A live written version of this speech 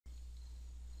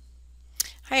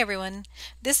Hi everyone.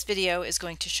 This video is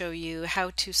going to show you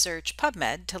how to search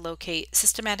PubMed to locate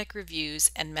systematic reviews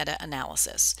and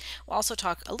meta-analysis. We'll also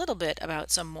talk a little bit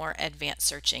about some more advanced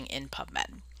searching in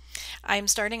PubMed. I'm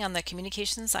starting on the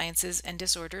Communication Sciences and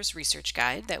Disorders Research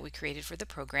Guide that we created for the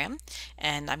program,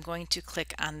 and I'm going to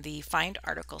click on the Find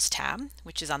Articles tab,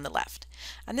 which is on the left.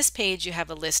 On this page you have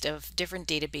a list of different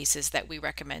databases that we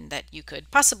recommend that you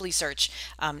could possibly search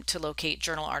to locate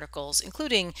journal articles,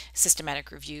 including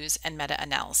systematic reviews and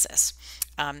meta-analysis.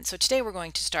 So today we're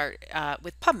going to start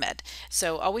with PubMed.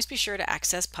 So always be sure to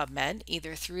access PubMed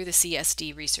either through the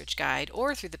CSD Research Guide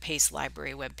or through the PACE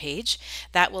Library webpage.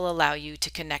 That will allow you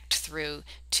to connect through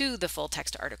to the full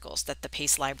text articles that the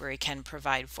PACE Library can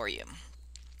provide for you.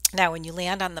 Now, when you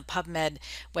land on the PubMed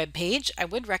webpage, I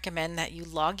would recommend that you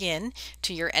log in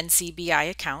to your NCBI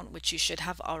account, which you should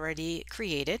have already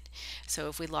created. So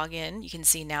if we log in, you can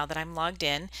see now that I'm logged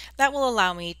in. That will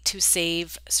allow me to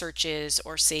save searches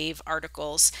or save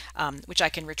articles, which I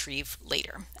can retrieve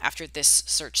later after this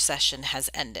search session has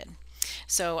ended.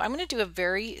 So I'm going to do a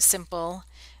very simple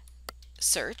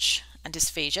search on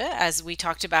dysphagia, as we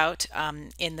talked about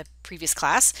in the previous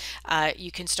class.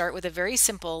 You can start with a very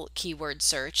simple keyword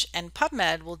search, and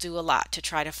PubMed will do a lot to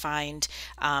try to find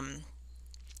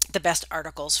the best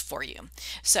articles for you.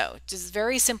 So just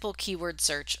very simple keyword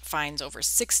search finds over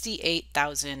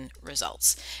 68,000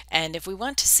 results. And if we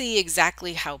want to see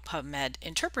exactly how PubMed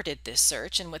interpreted this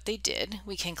search and what they did,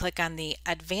 we can click on the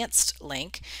advanced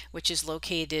link, which is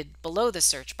located below the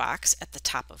search box at the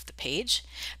top of the page.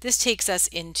 This takes us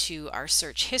into our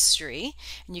search history,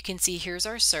 and you can see here's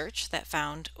our search that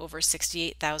found over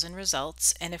 68,000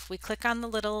 results. And if we click on the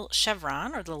little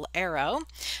chevron or the little arrow,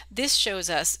 this shows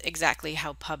us exactly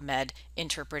how PubMed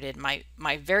interpreted my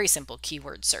very simple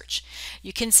keyword search.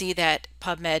 You can see that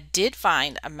PubMed did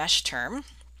find a mesh term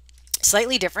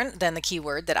slightly different than the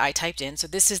keyword that I typed in. So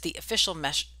this is the official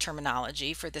mesh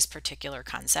terminology for this particular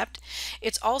concept.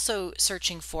 It's also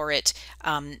searching for it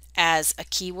as a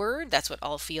keyword. That's what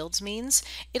all fields means.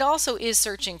 It also is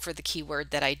searching for the keyword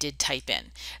that I did type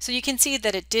in. So you can see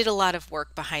that it did a lot of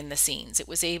work behind the scenes. It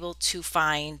was able to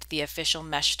find the official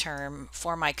mesh term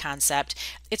for my concept.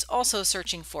 It's also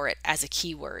searching for it as a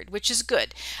keyword, which is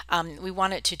good. We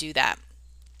want it to do that,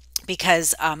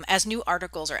 because as new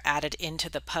articles are added into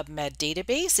the PubMed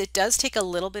database, it does take a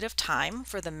little bit of time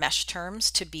for the mesh terms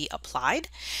to be applied.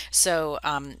 So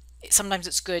sometimes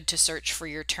it's good to search for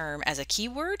your term as a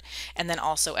keyword and then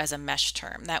also as a mesh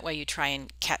term. That way you try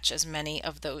and catch as many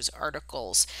of those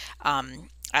articles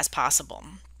as possible.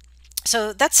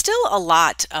 So that's still a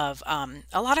lot of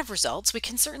results. We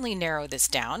can certainly narrow this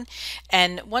down,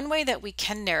 and one way that we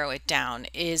can narrow it down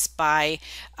is by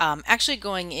actually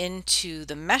going into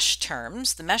the mesh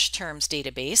terms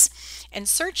database and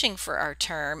searching for our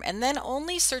term, and then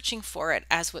only searching for it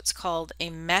as what's called a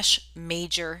mesh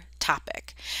major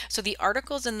topic. So the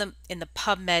articles in the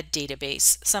PubMed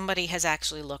database, somebody has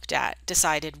actually looked at,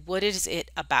 decided what is it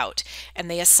about, and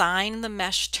they assign the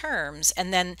mesh terms,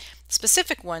 and then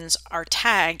specific ones are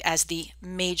tagged as the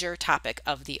major topic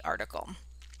of the article.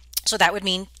 So that would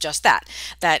mean just that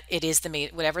it is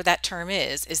whatever that term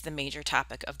is the major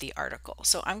topic of the article.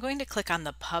 So I'm going to click on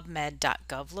the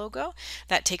PubMed.gov logo.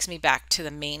 That takes me back to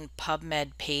the main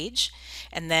PubMed page,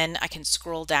 and then I can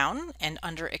scroll down, and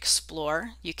under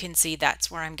Explore you can see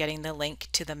that's where I'm getting the link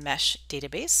to the mesh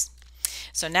database.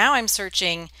 So now I'm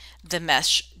searching the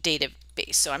mesh database.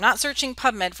 So I'm not searching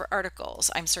PubMed for articles,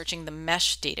 I'm searching the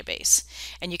mesh database.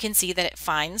 And you can see that it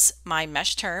finds my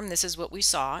mesh term. This is what we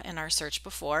saw in our search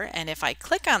before. And if I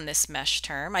click on this mesh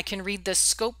term, I can read the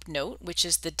scope note, which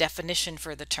is the definition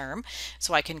for the term,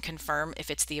 so I can confirm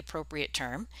if it's the appropriate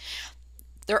term.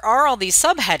 There are all these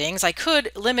subheadings. I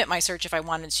could limit my search if I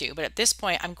wanted to, but at this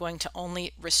point I'm going to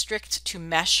only restrict to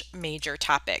mesh major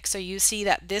topic. So you see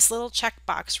that this little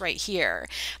checkbox right here,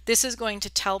 this is going to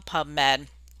tell PubMed,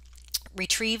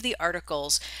 retrieve the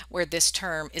articles where this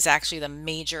term is actually the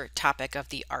major topic of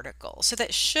the article. So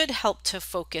that should help to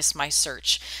focus my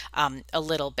search a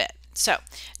little bit. So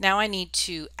now I need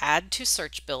to add to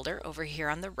Search Builder over here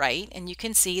on the right, and you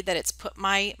can see that it's put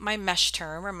my mesh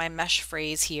term or my mesh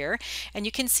phrase here, and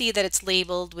you can see that it's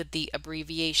labeled with the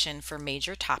abbreviation for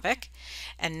major topic.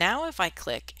 And now if I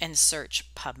click and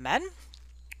search PubMed,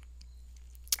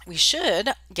 we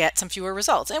should get some fewer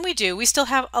results, and we do. We still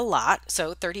have a lot,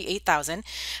 so 38,000.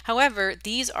 However,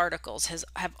 these articles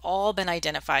have all been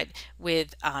identified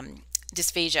with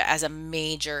dysphagia as a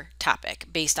major topic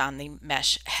based on the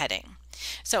mesh heading.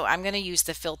 So I'm going to use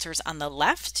the filters on the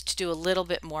left to do a little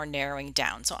bit more narrowing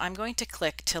down. So I'm going to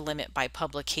click to limit by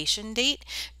publication date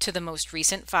to the most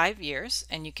recent 5 years,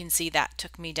 and you can see that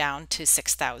took me down to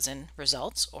 6,000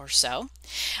 results or so.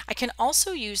 I can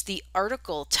also use the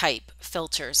article type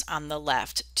filters on the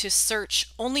left to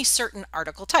search only certain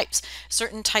article types,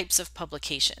 certain types of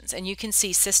publications, and you can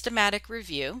see systematic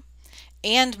review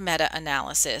and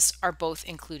meta-analysis are both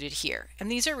included here.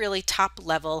 And these are really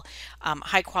top-level,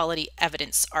 high-quality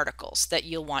evidence articles that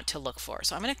you'll want to look for.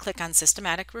 So I'm going to click on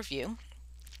systematic review.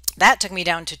 That took me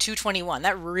down to 221.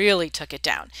 That really took it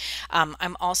down.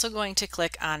 I'm also going to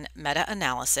click on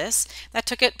meta-analysis. That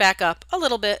took it back up a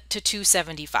little bit to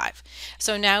 275.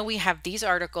 So now we have these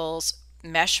articles,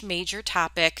 mesh major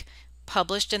topic,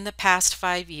 published in the past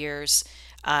 5 years,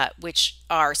 which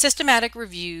are systematic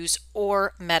reviews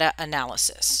or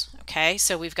meta-analysis. Okay,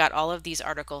 so we've got all of these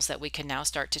articles that we can now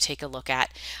start to take a look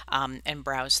at and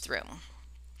browse through.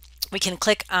 We can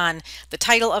click on the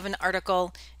title of an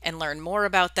article and learn more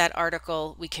about that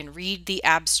article. We can read the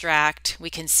abstract. We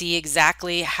can see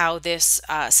exactly how this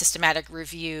systematic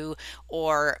review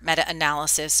or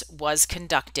meta-analysis was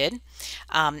conducted.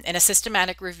 In a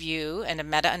systematic review and a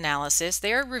meta-analysis,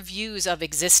 they are reviews of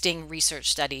existing research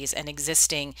studies and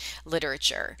existing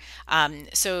literature.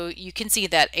 So you can see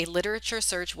that a literature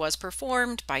search was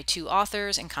performed by 2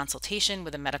 authors in consultation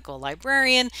with a medical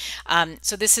librarian.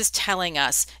 So this is telling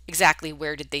us exactly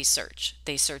where did they search.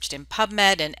 They searched in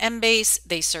PubMed and Embase,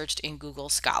 they searched in Google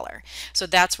Scholar. So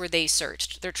that's where they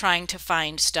searched. They're trying to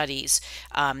find studies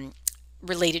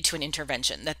related to an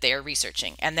intervention that they are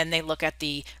researching. And then they look at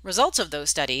the results of those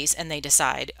studies and they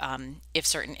decide if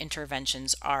certain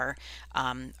interventions are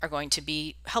going to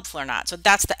be helpful or not. So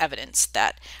that's the evidence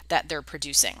that they're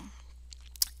producing.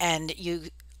 And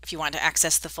if you want to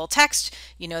access the full text,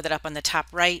 you know that up on the top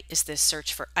right is this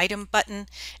search for item button,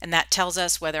 and that tells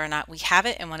us whether or not we have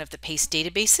it in one of the PACE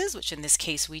databases, which in this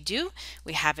case we do.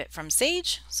 We have it from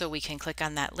Sage, so we can click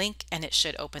on that link and it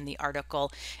should open the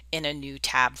article in a new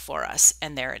tab for us,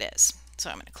 and there it is.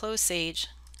 So I'm going to close Sage.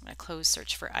 I'm going to close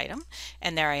search for item,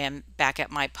 and there I am back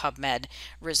at my PubMed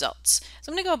results.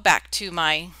 So I'm going to go back to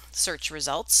my search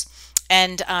results.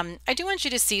 And I do want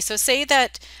you to see, so say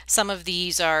that some of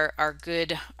these are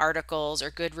good articles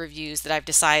or good reviews that I've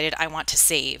decided I want to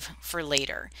save for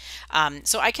later.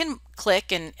 So I can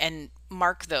click and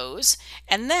mark those.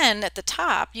 And then at the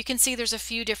top, you can see there's a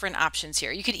few different options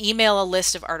here. You could email a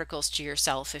list of articles to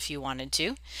yourself if you wanted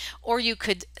to, or you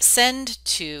could send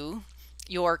to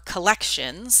your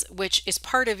collections, which is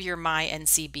part of your My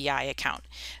NCBI account.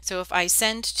 So if I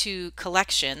send to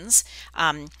collections,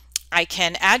 I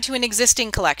can add to an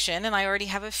existing collection, and I already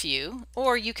have a few,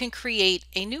 or you can create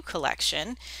a new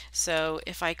collection. So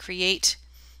if I create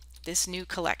this new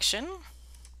collection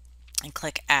and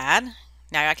click add,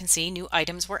 now I can see new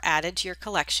items were added to your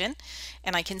collection,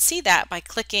 and I can see that by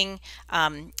clicking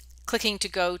to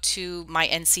go to my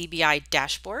NCBI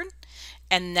dashboard.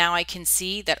 And now I can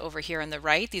see that over here on the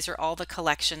right, these are all the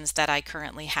collections that I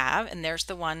currently have, and there's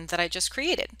the one that I just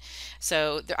created.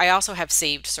 So I also have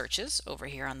saved searches over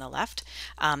here on the left,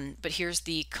 but here's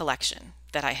the collection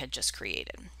that I had just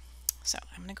created. So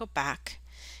I'm going to go back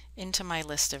into my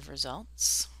list of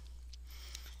results,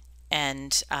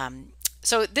 and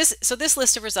so this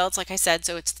list of results, like I said,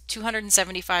 so it's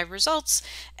 275 results,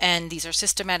 and these are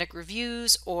systematic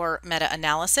reviews or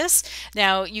meta-analysis.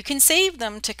 Now you can save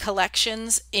them to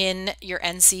collections in your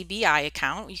NCBI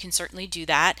account. You can certainly do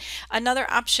that. Another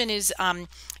option is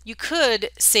you could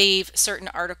save certain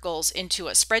articles into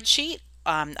a spreadsheet.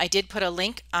 I did put a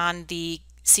link on the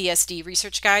CSD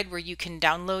research guide where you can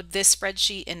download this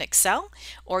spreadsheet in Excel,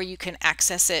 or you can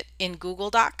access it in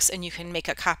Google Docs and you can make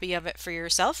a copy of it for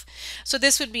yourself. So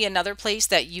this would be another place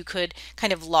that you could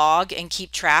kind of log and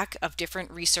keep track of different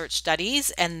research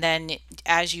studies, and then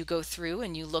as you go through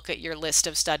and you look at your list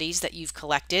of studies that you've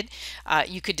collected,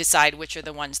 you could decide which are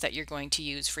the ones that you're going to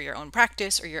use for your own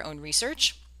practice or your own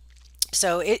research.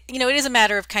 So it is a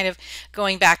matter of kind of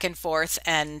going back and forth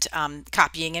and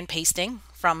copying and pasting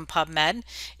from PubMed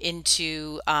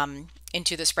into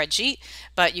the spreadsheet,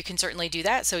 but you can certainly do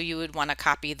that. So you would want to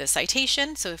copy the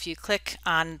citation. So if you click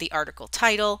on the article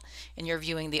title and you're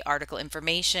viewing the article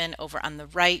information, over on the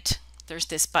right, there's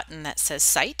this button that says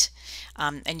Cite,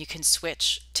 and you can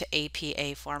switch to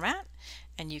APA format,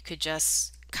 and you could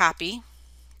just copy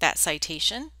that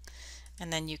citation,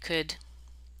 and then you could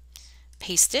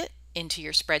paste it into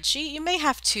your spreadsheet. You may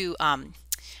have to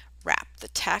wrap the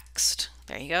text.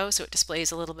 There you go. So it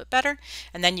displays a little bit better.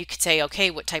 And then you could say, okay,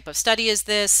 what type of study is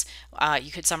this? You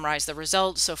could summarize the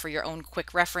results. So for your own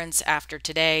quick reference after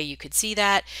today, you could see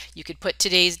that. You could put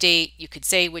today's date. You could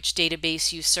say which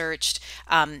database you searched.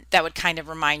 That would kind of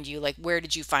remind you, like, where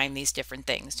did you find these different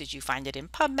things? Did you find it in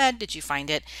PubMed? Did you find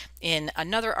it in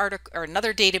another article or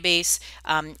another database?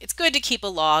 It's good to keep a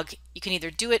log. You can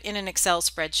either do it in an Excel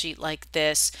spreadsheet like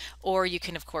this, or you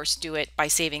can, of course, do it by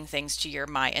saving things to your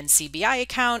MyNCBI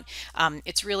account.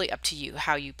 It's really up to you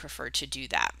how you prefer to do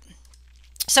that.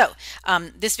 So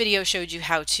this video showed you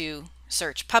how to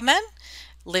search PubMed,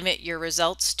 limit your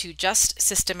results to just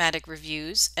systematic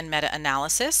reviews and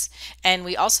meta-analysis. And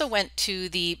we also went to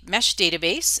the MESH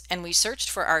database and we searched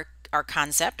for our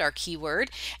concept, our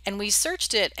keyword, and we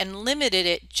searched it and limited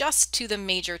it just to the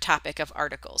major topic of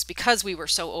articles because we were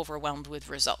so overwhelmed with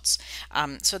results.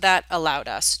 So that allowed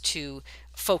us to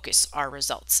focus our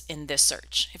results in this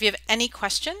search. If you have any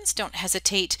questions, don't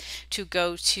hesitate to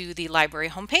go to the library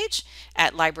homepage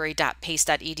at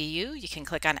library.pace.edu. You can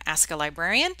click on Ask a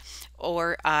Librarian,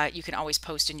 or you can always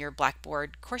post in your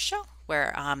Blackboard course show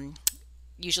where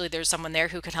usually there's someone there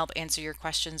who can help answer your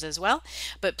questions as well.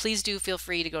 But please do feel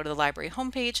free to go to the library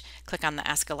homepage, click on the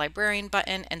Ask a Librarian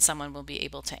button, and someone will be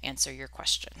able to answer your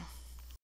question.